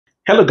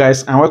Hello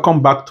guys, and welcome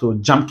back to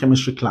JAMB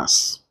chemistry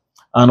class.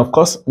 And of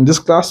course, in this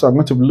class, we're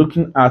going to be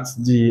looking at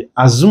the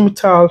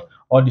azimuthal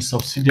or the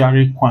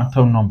subsidiary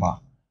quantum number.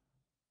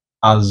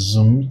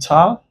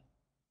 Azimuthal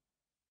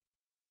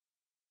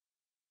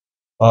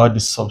or the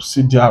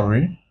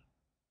subsidiary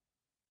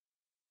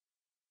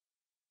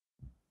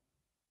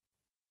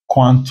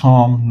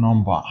quantum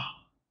number.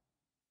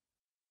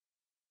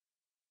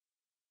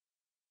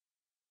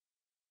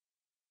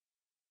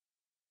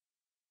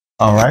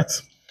 All right.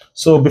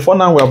 So before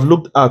now, we have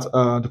looked at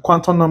the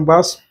quantum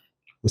numbers.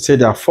 We said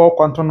there are 4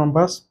 quantum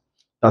numbers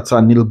that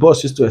Niels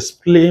Bohr used to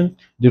explain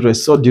the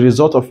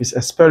result of his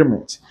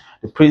experiment.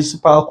 The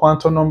principal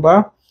quantum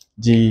number,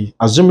 the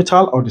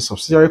azimuthal or the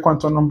subsidiary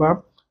quantum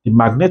number, the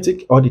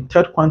magnetic or the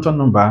third quantum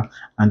number,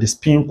 and the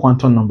spin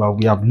quantum number.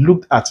 We have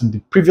looked at in the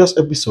previous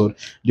episode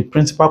the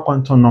principal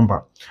quantum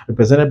number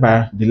represented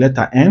by the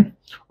letter N,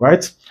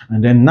 right?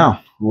 And then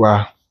now we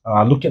are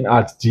looking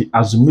at the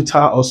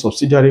azimuthal or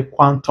subsidiary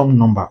quantum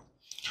number.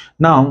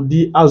 Now,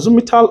 the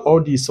azimuthal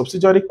or the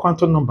subsidiary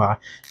quantum number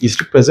is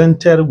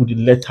represented with the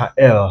letter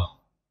L.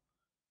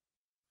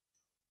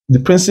 The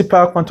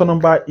principal quantum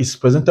number is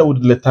presented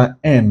with the letter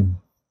M.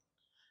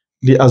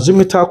 The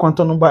azimuthal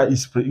quantum number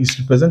is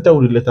represented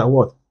with the letter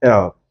what?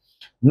 L.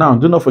 Now,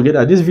 do not forget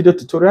that this video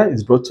tutorial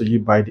is brought to you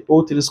by the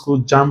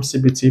O3SCHOOLS JAMB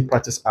CBT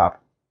practice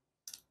app.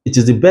 It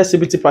is the best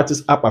CBT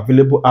practice app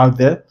available out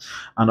there.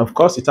 And of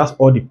course, it has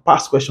all the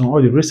past questions,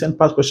 all the recent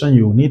past questions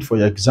you will need for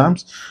your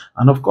exams.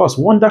 And of course,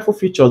 wonderful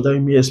features that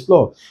you may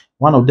explore.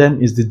 One of them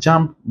is the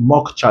JAMB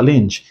mock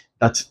challenge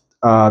that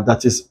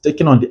is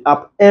taken on the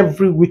app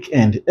every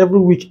weekend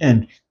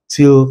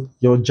till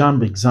your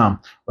JAMB exam,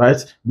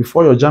 right?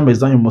 Before your JAMB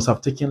exam, you must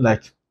have taken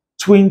like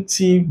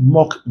 20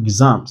 mock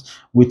exams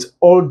with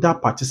older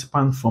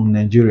participants from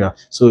Nigeria.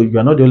 So you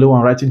are not the only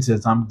one writing this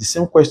exam. The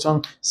same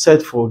question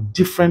set for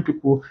different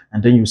people,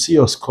 and then you see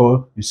your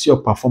score, you see your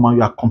performance.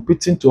 You are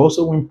competing to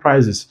also win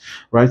prizes,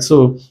 right?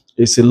 So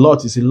it's a lot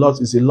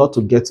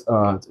to get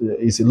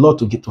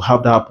to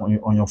have that app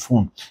on your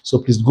phone. So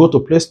please go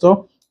to Play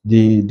Store.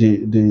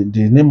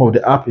 The name of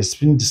the app is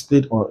being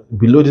displayed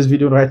below this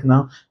video right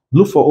now.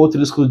 Look for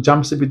O3SCHOOLS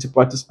JAMB CBT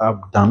practice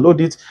app, download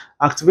it,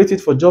 activate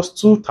it for just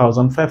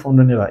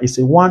 2,500 naira. It's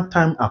a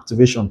one-time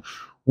activation.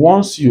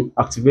 Once you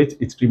activate,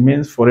 it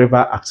remains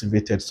forever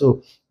activated.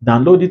 So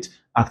download it,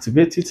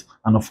 activate it,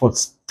 and of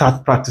course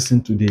start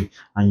practicing today.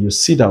 And you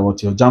see that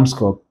what your JAMB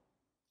score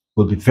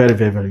will be very,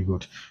 very, very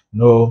good.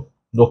 No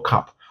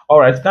cap. All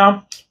right,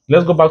 now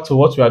let's go back to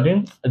what we are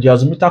doing. The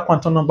azimuthal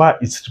quantum number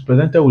is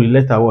represented with the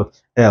letter what?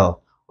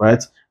 L,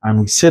 right?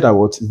 And we said that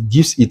what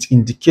it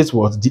indicates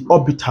what? The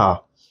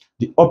orbital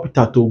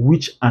to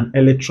which an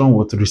electron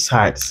what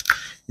resides.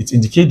 It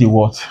indicates the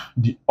what?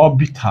 The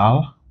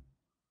orbital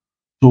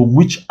to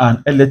which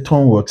an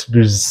electron what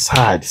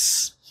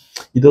resides.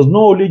 It does not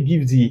only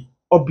give the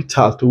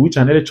orbital to which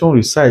an electron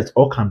resides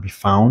or can be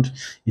found,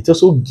 it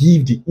also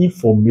gives the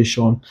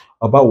information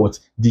about what?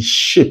 The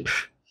shape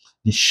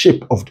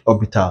of the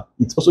orbital.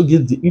 It also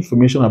gives the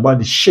information about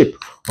the shape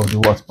of the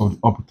what? Of the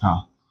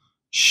orbital.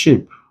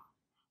 Shape.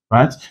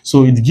 Right,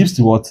 so it gives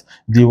the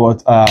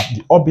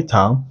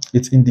orbital.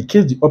 It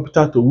indicates the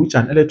orbital to which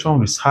an electron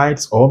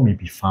resides or may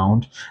be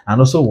found, and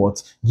also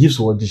what gives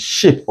what the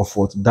shape of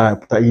what that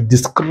orbital. It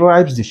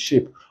describes the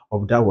shape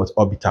of that what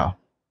orbital.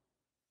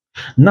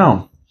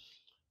 Now,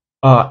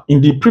 in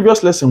the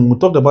previous lesson, we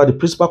talked about the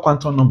principal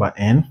quantum number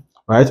N,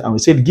 right, and we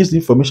said it gives the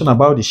information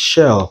about the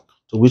shell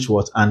to which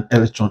what an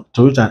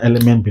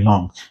element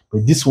belongs.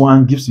 But this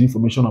one gives the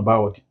information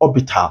about what the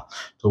orbital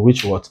to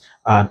which what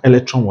an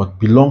electron what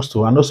belongs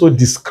to, and also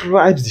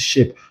describes the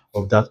shape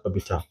of that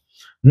orbital.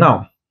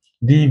 Now,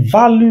 the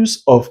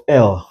values of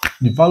L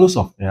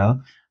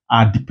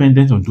are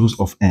dependent on those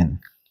of N.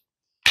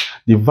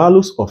 The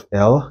values of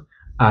L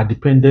are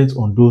dependent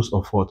on those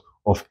of what?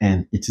 Of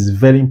N. It is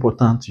very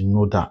important to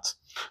know that.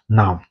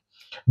 Now,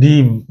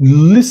 the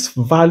least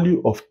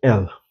value of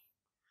L.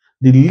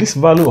 The least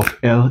value of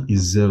L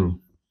is 0.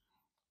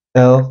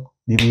 The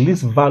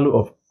least value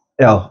of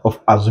L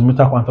of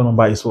azimuthal quantum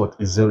number is what?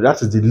 Is 0.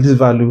 That is the least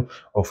value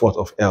of what?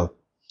 Of L.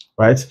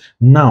 Right?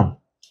 Now,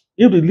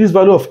 if the least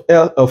value of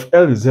L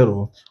is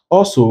 0,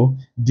 also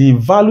the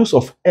values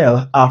of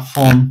L are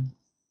from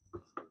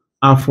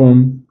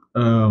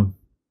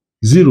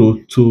 0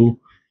 to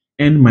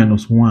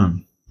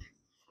n-1.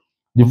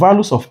 The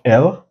values of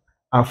L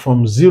are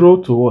from 0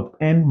 to what?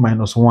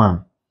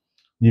 n-1.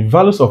 The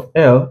values of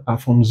L are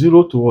from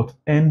 0 to what?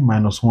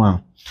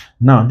 n-1.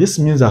 Now, this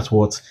means that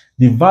what?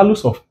 The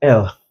values of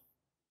L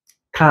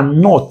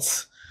cannot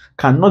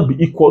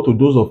be equal to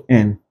those of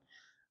N.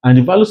 And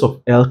the values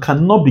of L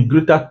cannot be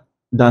greater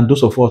than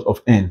those of what?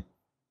 Of N.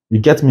 You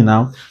get me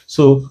now?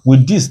 So,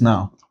 with this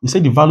now, we say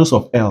the values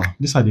of L.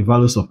 These are the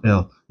values of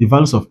L. The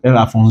values of L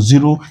are from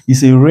 0.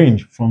 It's a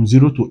range from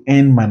 0 to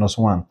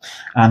n-1.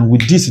 And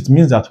with this, it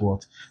means that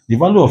what? The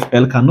value of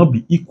L cannot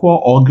be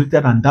equal or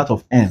greater than that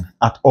of N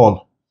at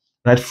all.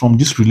 Right, from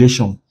this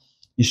relation,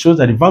 it shows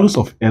that the values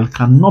of L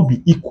cannot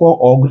be equal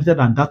or greater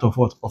than that of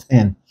what? Of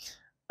N.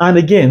 And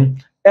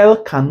again,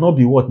 L cannot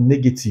be what?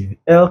 Negative.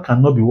 L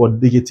cannot be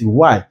what? Negative.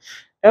 Why?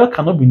 L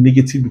cannot be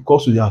negative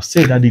because we have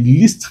said that the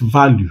least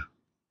value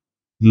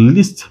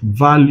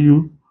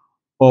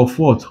of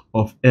what?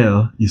 Of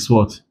L is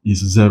what? Is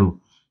 0.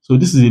 So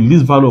this is the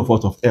least value of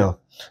what? Of L.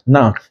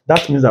 Now,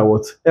 that means that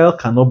what? L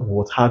cannot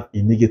what? Have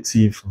a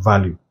negative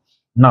value.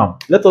 Now,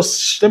 let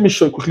me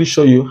quickly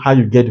show you how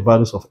you get the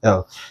values of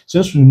L.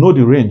 Since we know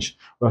the range,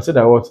 we have said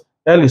that what?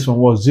 L is from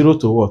what? 0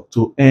 to what?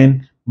 To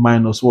n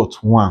minus what?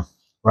 1.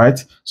 Right?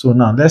 So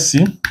now, let's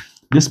see.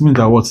 This means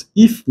that what?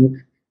 If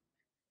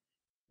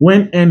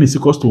when n is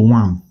equals to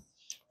 1,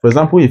 for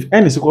example, if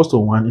n is equals to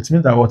 1, it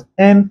means that what?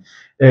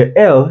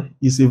 L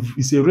is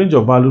a range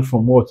of values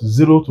from what?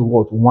 0 to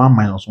what? 1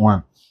 minus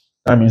 1.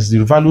 That means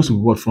the values will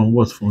what? From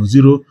what? From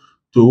 0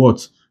 to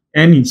what?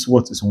 N is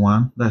what? Is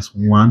 1. That's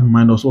 1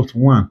 minus what?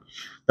 1.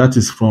 That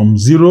is from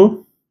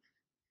 0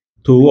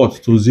 to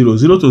what? To 0.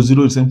 0 to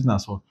 0 is the same thing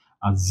as what?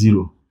 As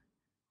 0.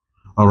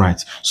 All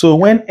right. So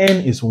when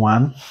n is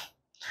 1,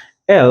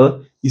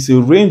 L is a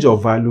range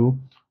of value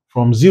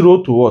from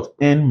 0 to what?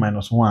 N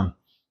minus 1.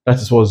 That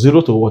is what?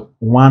 0 to what?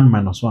 1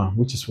 minus 1,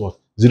 which is what?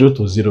 0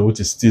 to 0, which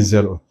is still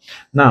 0.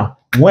 Now,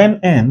 when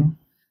n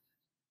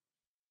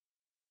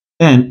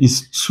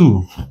is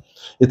 2,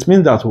 it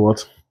means that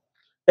what?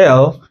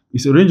 L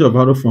is a range of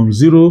value from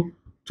 0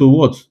 to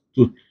what?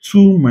 To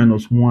 2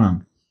 minus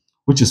 1,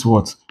 which is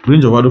what?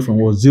 Range of value from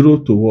what? 0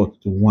 to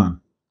what? To 1,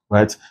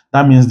 right?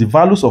 That means the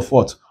values of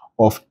what?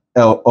 Of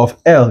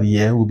L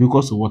here will be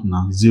equal to what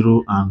now?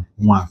 0 and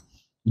 1.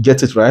 You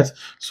get it, right?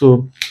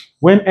 So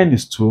when n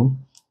is 2,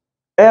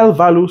 L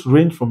values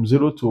range from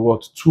 0 to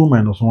what? 2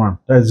 minus 1.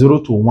 That is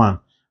 0 to 1.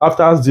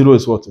 After 0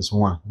 is what? Is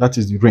 1. That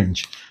is the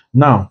range.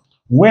 Now,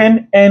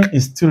 when n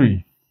is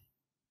 3,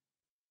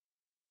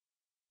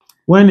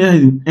 when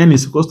n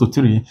is equals to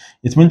 3,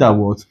 it means that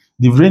what?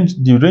 The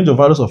range of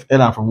values of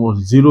L are from what?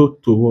 0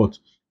 to what?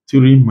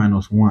 3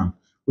 minus 1,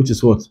 which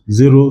is what?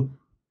 0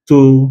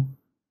 to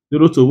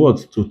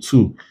what? To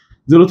 2.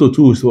 0 to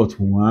 2 is what?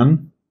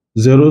 1,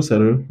 0,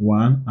 0,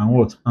 1, and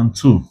what? And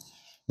 2.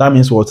 That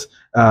means what?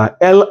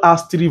 L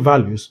has 3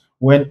 values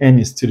when n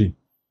is 3.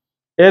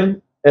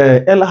 L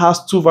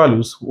has 2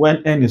 values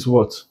when n is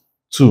what?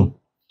 2.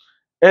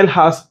 L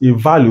has a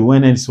value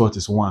when n is what?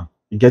 Is 1.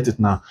 You get it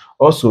now?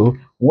 Also,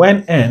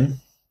 when n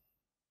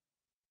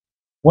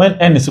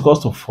is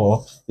equals to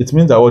 4, it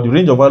means that what? The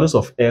range of values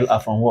of L are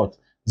from what?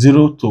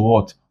 0 to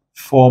what?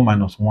 4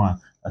 minus 1.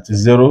 That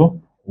is 0,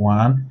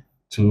 1,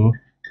 2,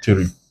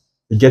 3.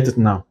 You get it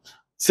now?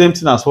 Same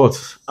thing as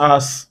what?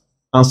 As,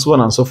 and so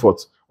on and so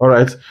forth. All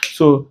right.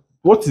 So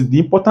what is the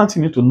important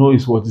thing you need to know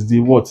is what is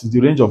the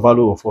range of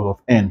value of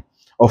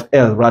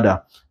L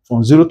rather,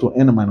 from 0 to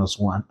n minus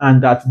 1,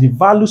 and that the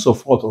values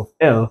of what? Of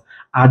L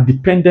are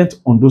dependent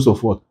on those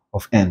of what?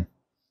 Of n.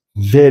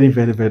 Very,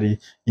 very, very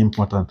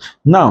important.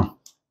 Now,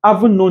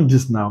 having known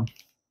this now,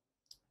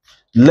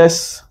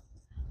 let's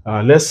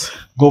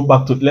get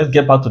back to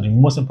the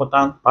most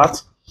important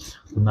part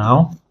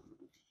now.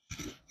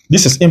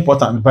 This is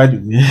important, by the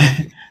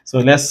way. So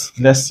let's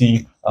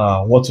see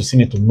what you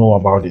need to know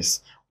about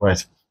this.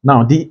 Right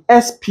now, the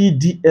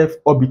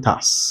SPDF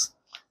orbitals.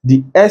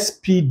 The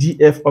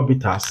SPDF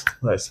orbitals.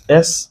 Right,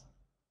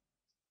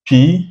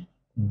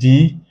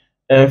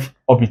 SPDF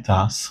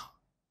orbitals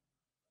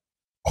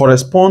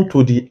correspond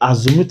to the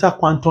azimuthal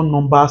quantum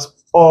numbers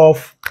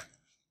of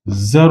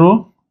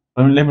 0.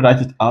 Let me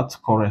write it out.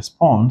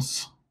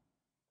 Corresponds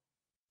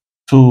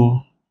to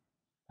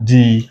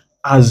the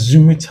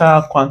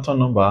azimuthal quantum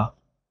number ()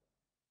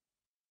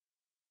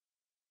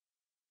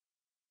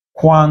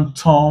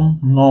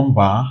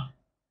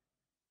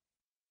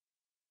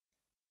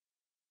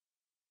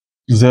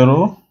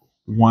 0,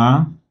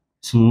 1,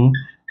 2,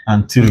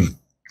 and 3.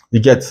 You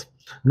get?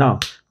 Now,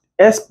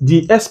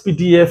 the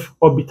SPDF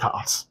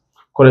orbitals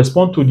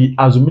correspond to the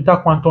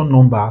azimuthal quantum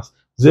numbers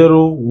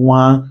 0,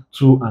 1,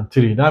 2, and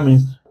 3. That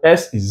means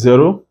S is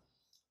 0,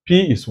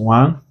 P is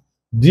 1,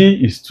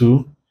 D is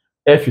 2,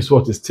 F is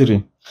what? Is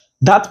 3.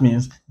 That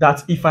means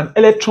that if an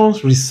electron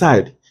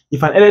reside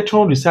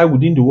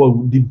within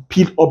the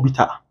p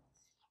orbital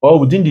or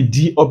within the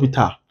d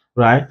orbital,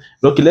 right?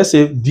 Okay, let's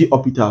say d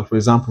orbital, for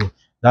example.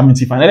 That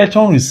means if an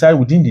electron reside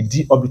within the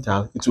d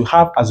orbital, it will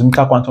have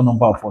azimuthal quantum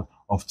number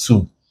of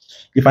 2.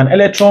 If an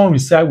electron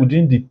reside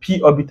within the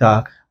p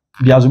orbital,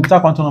 the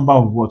azimuthal quantum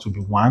number will be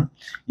 1.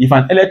 If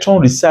an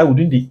electron reside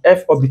within the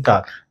f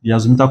orbital, the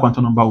azimuthal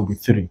quantum number will be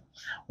 3.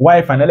 While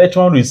if an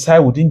electron reside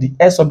within the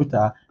s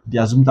orbital, the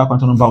azimuthal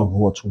quantum number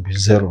will be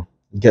 0.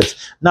 Get?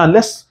 Now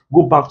let's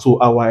go back to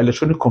our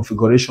electronic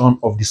configuration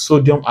of the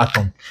sodium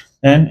atom,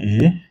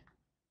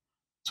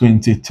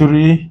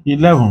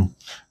 Na2311.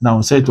 Now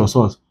we say it was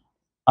what?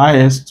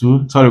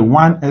 1s2,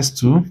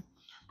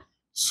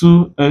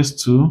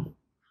 2s2,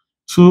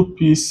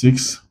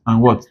 2p6,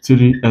 and what?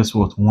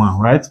 3s1,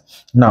 right?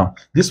 Now,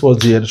 this was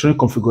the electronic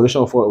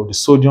configuration of the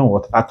sodium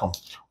atom.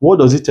 What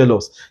does it tell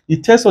us?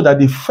 It tells us that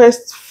the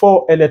first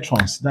 4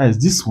 electrons, that is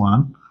this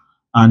one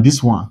and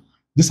this one,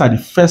 these are the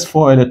first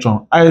 4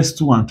 electrons,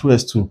 is2 and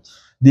 2s2.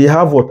 They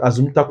have what?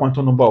 Azimuthal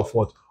quantum number of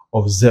what?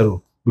 Of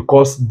 0.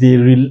 because they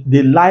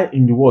lie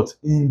in the what?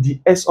 In the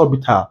s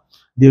orbital.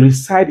 They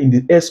reside in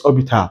the s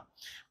orbital.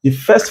 The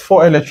first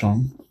four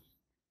electrons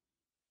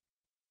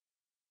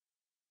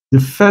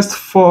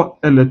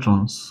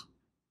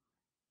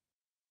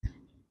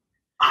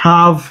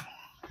have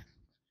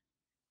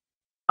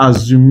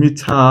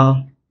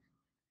azimuthal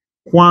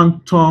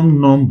quantum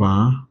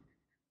number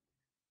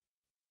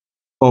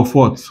of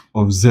what?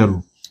 Of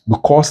 0,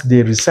 because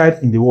they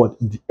reside in the what?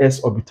 In the s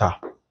orbital.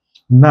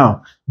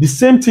 Now, the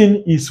same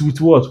thing is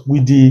with what?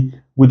 With the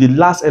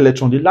last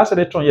electron. The last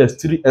electron, yes,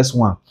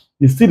 3s1.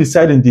 It still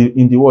reside in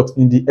the what?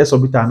 In the s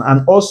orbital.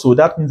 And also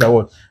that means that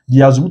what? The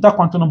azimuthal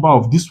quantum number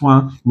of this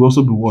one will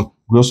also be what?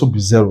 Will also be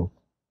 0.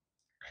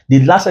 The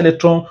last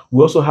electron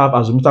will also have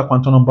azimuthal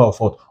quantum number of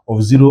what?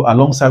 Of 0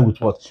 alongside with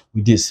what?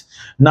 With this.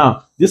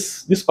 Now,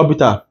 this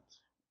orbital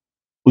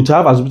will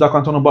have azimuthal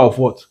quantum number of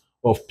what?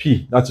 Of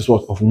p. That is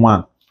what? Of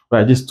 1.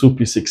 Right? This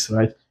 2p6,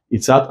 right?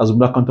 It's at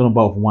azimuthal quantum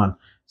number of 1.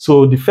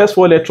 So the first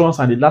four electrons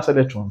and the last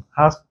electron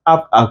have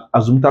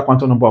azimuthal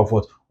quantum number of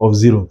what? Of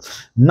 0.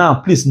 Now,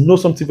 please know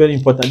something very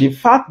important. The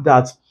fact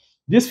that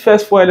these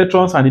first four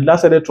electrons and the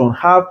last electron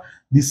have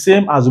the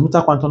same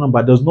azimuthal quantum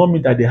number does not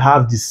mean that they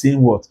have the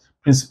same what?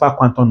 Principal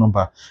quantum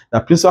number. The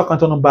principal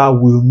quantum number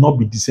will not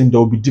be the same. They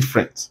will be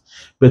different.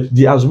 But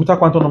the azimuthal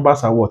quantum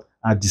numbers are what?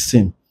 Are the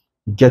same.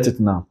 You get it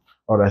now?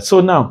 All right.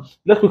 So now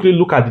let's quickly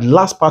look at the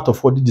last part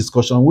of what the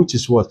discussion, which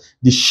is what?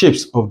 The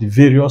shapes of the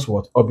various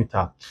what?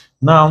 Orbital.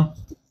 Now,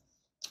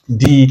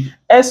 the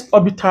s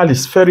orbital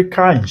is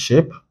spherical in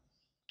shape.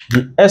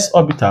 The s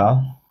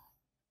orbital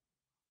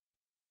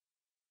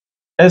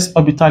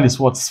is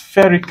what?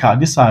 Spherical.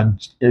 These are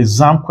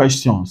exam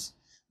questions.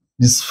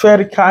 The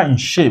spherical in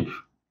shape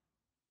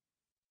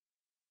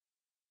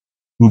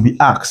will be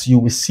asked. You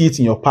will see it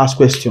in your past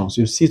questions.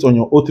 You see it on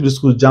your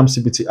O3SCHOOLS JAMB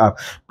CBT app.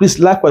 Please,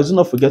 likewise, do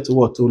not forget to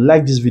what? To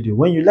like this video.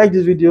 When you like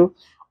this video,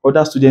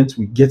 other students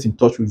will get in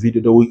touch with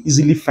video. They will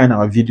easily find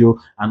our video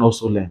and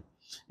also learn.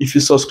 If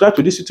you subscribe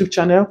to this YouTube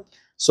channel,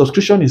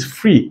 subscription is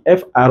free,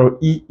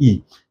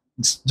 free.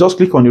 Just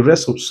click on the red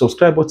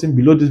subscribe button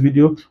below this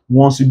video.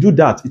 Once you do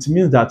that, it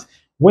means that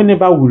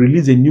whenever we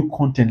release a new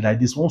content like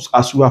this, once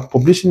as we are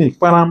publishing it,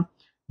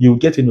 you'll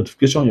get a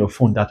notification on your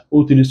phone that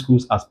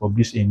O3SCHOOLS has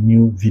published a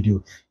new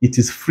video. It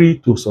is free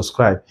to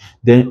subscribe.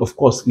 Then, of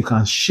course, you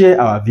can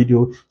share our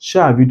video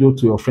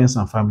to your friends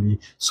and family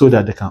so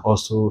that they can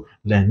also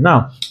learn.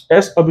 Now,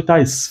 s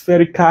orbital is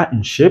spherical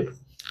in shape.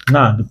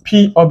 Now, the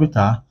p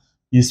orbital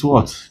is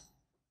what?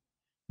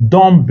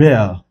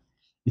 Dumbbell.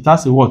 It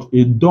has a what?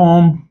 A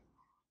dumbbell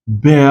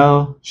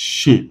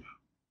shape.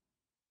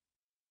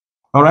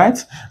 All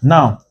right.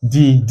 Now,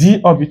 the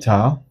d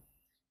orbital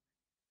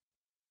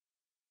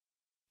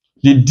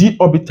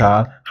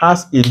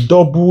has a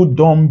double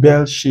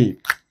dumbbell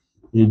shape.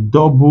 A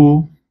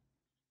double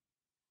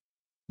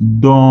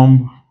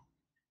dumbbell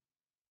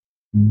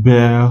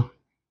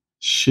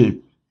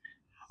shape.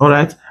 All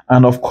right.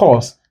 And of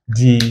course,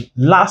 the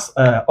last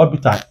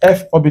orbital,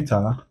 f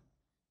orbital,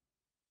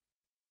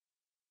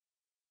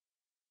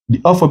 the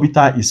f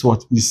orbital is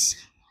what? Is,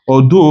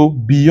 although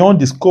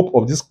beyond the scope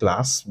of this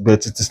class,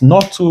 but it is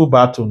not too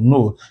bad to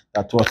know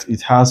that what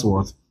it has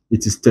what?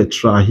 It is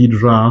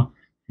tetrahedral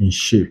in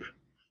shape.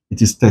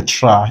 It is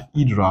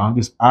tetrahedral.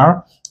 This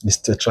R is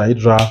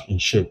tetrahedral in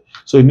shape.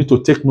 So you need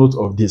to take note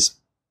of this.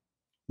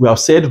 We have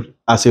said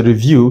as a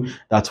review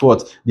that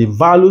what? The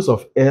values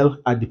of L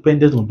are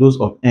dependent on those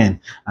of N.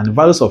 And the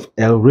values of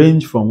L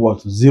range from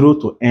what? 0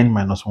 to N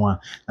minus 1.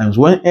 And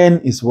when N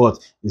is what?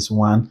 Is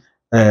 1.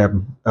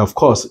 Of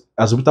course,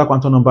 azimuthal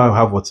quantum number will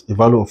have what? A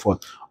value of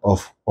what?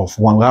 Of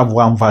 1. We have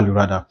one value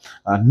rather.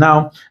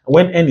 Now,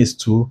 when N is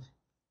 2,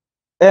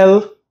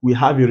 L will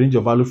have a range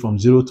of value from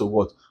 0 to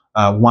what?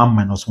 1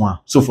 minus 1.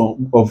 So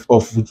from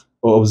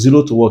of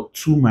 0 to what?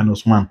 2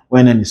 minus 1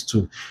 when N is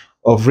 2.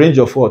 Of range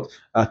of what?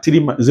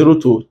 0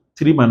 to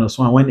 3 minus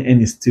 1 when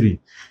N is 3.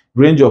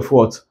 Range of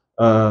what?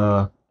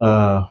 4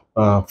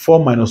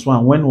 minus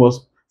 1 when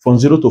was from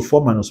 0 to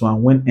 4 minus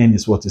 1 when N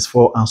is what? Is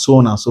 4, and so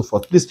on and so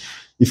forth. Please,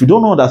 if you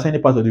don't know that's any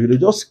part of the video,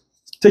 just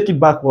take it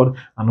backward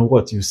and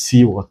what you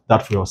see what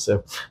that for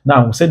yourself.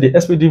 Now we said the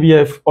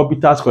SPDVF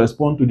orbitals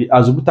correspond to the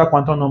azimuthal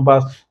quantum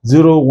numbers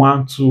 0,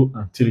 1, 2,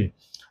 and 3.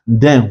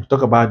 Then we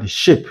talk about the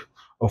shape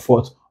of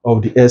what?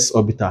 Of the s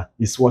orbital.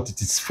 Is what?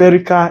 It is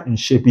spherical in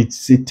shape.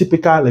 It's a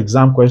typical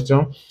exam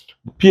question.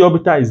 P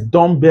orbital is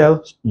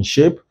dumbbell in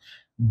shape.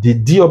 The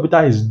d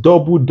orbital is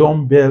double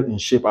dumbbell in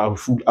shape. I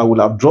will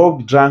have drawn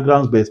the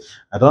diagrams, but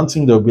I don't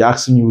think they'll be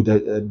asking you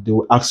that they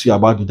will ask you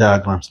about the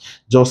diagrams.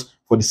 Just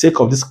for the sake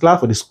of this class,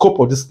 for the scope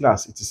of this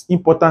class, it is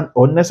important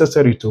or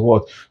necessary to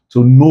what?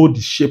 To know the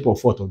shape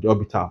of what? Of the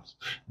orbitals.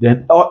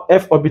 Then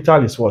f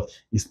orbital is what?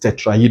 Is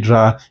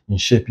tetrahedral in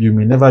shape. You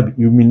may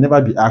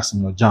never be asked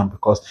in your JAMB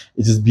because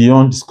it is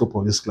beyond the scope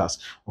of this class,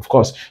 of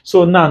course.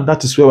 So now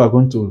that is where we're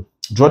going to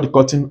draw the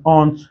curtain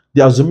on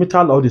the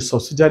azimuthal or the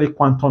subsidiary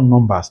quantum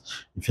numbers.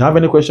 If you have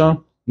any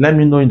question, let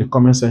me know in the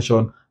comment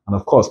section, and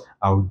of course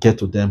I will get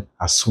to them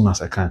as soon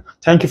as I can.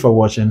 Thank you for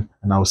watching,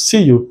 and I will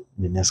see you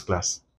in the next class.